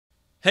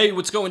Hey,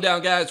 what's going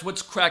down, guys?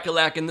 What's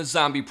crack-a-lackin'? The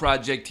Zombie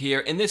Project here.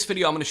 In this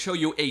video, I'm going to show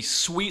you a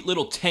sweet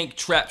little tank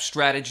trap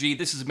strategy.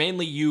 This is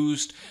mainly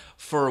used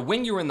for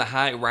when you're in the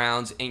high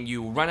rounds and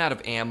you run out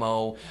of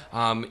ammo,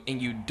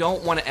 and you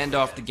don't want to end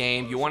off the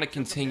game. You want to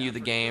continue the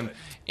game,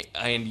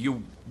 and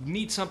you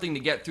need something to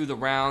get through the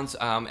rounds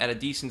at a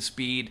decent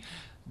speed.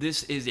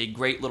 This is a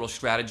great little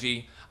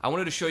strategy. I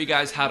wanted to show you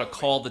guys how to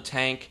call the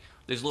tank.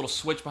 There's a little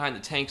switch behind the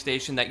tank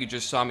station that you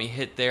just saw me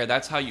hit there.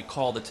 That's how you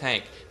call the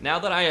tank. Now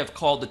that I have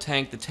called the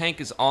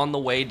tank is on the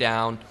way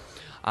down.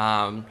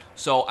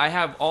 So I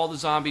have all the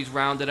zombies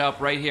rounded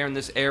up right here in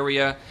this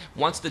area.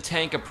 Once the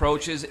tank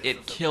approaches,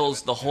 it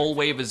kills the whole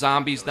wave of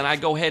zombies. Then I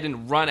go ahead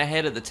and run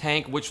ahead of the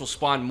tank, which will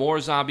spawn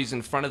more zombies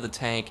in front of the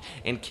tank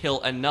and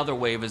kill another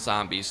wave of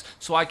zombies.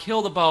 So I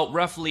killed about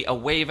roughly a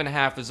wave and a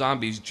half of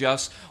zombies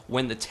just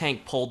when the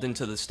tank pulled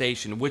into the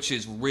station, which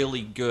is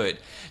really good.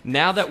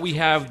 Now that we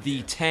have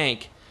the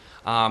tank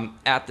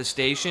at the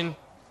station,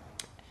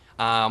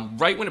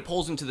 right when it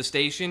pulls into the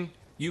station,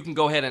 you can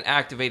go ahead and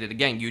activate it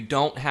again. You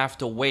don't have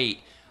to wait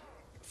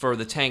for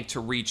the tank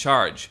to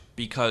recharge,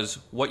 because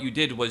what you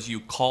did was you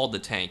called the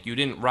tank. You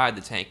didn't ride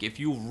the tank. If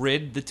you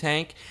rid the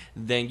tank,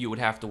 then you would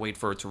have to wait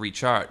for it to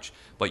recharge.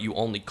 But you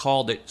only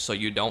called it, so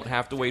you don't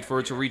have to wait for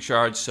it to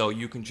recharge, so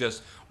you can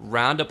just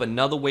round up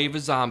another wave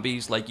of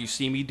zombies like you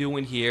see me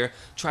doing here.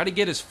 Try to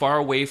get as far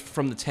away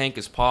from the tank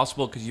as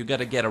possible, because you got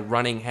to get a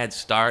running head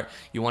start.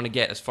 You want to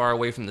get as far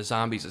away from the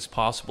zombies as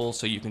possible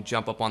so you can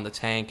jump up on the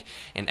tank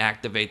and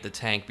activate the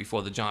tank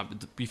before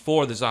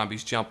the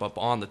zombies jump up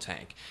on the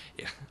tank.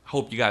 Yeah,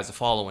 hope you guys are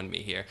following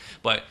me here.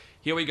 But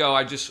here we go.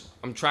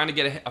 I'm trying to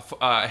get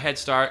a head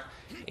start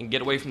and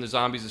get away from the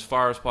zombies as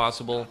far as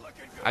possible.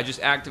 I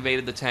just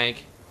activated the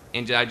tank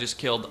and I just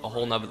killed a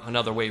whole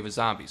another wave of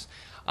zombies.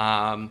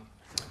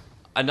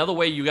 Another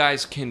way you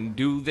guys can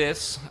do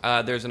this,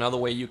 there's another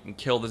way you can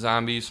kill the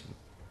zombies.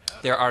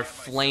 There are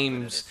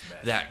flames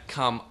that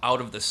come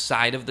out of the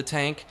side of the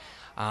tank.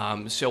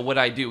 So what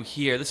I do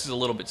here, this is a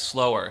little bit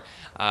slower,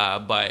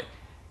 but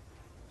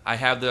I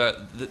have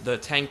the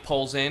tank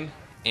pulls in,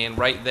 and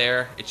right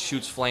there it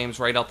shoots flames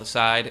right out the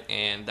side,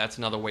 and that's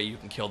another way you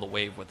can kill the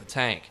wave with the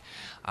tank.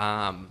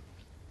 And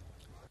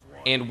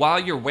while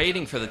you're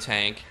waiting for the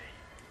tank,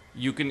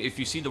 you can, if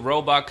you see the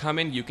robot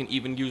coming, you can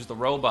even use the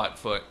robot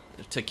foot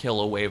to kill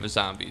a wave of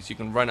zombies. You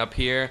can run up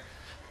here,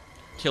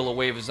 kill a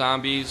wave of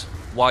zombies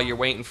while you're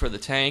waiting for the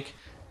tank,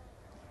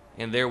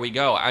 and there we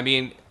go. I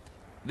mean,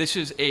 this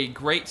is a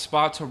great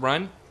spot to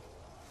run.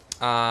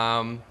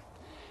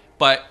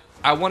 But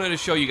I wanted to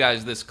show you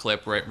guys this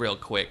clip real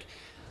quick.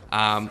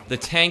 The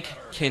tank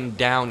can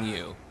down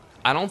you.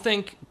 I don't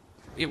think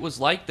it was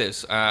like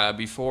this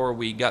before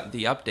we got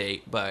the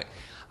update, but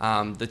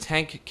the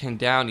tank can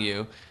down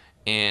you,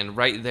 and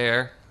right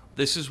there,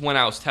 this is when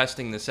I was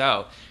testing this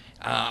out.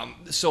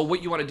 So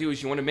what you want to do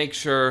is you want to make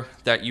sure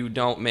that you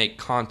don't make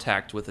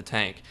contact with the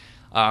tank.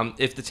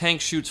 If the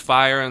tank shoots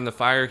fire and the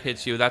fire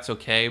hits you, that's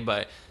okay,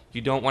 but you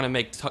don't want to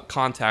make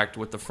contact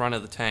with the front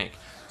of the tank.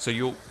 So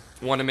you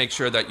want to make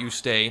sure that you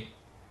stay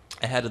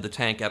ahead of the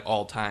tank at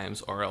all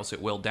times, or else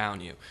it will down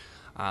you.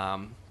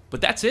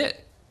 But that's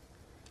it.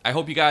 I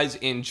hope you guys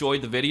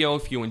enjoyed the video.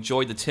 If you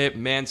enjoyed the tip,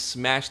 man,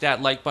 smash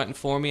that like button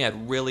for me.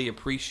 I'd really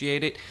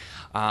appreciate it.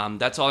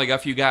 That's all I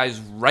got for you guys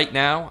right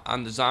now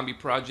on the Zombie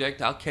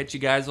Project. I'll catch you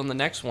guys on the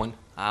next one.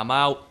 I'm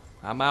out.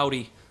 I'm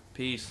outie.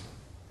 Peace.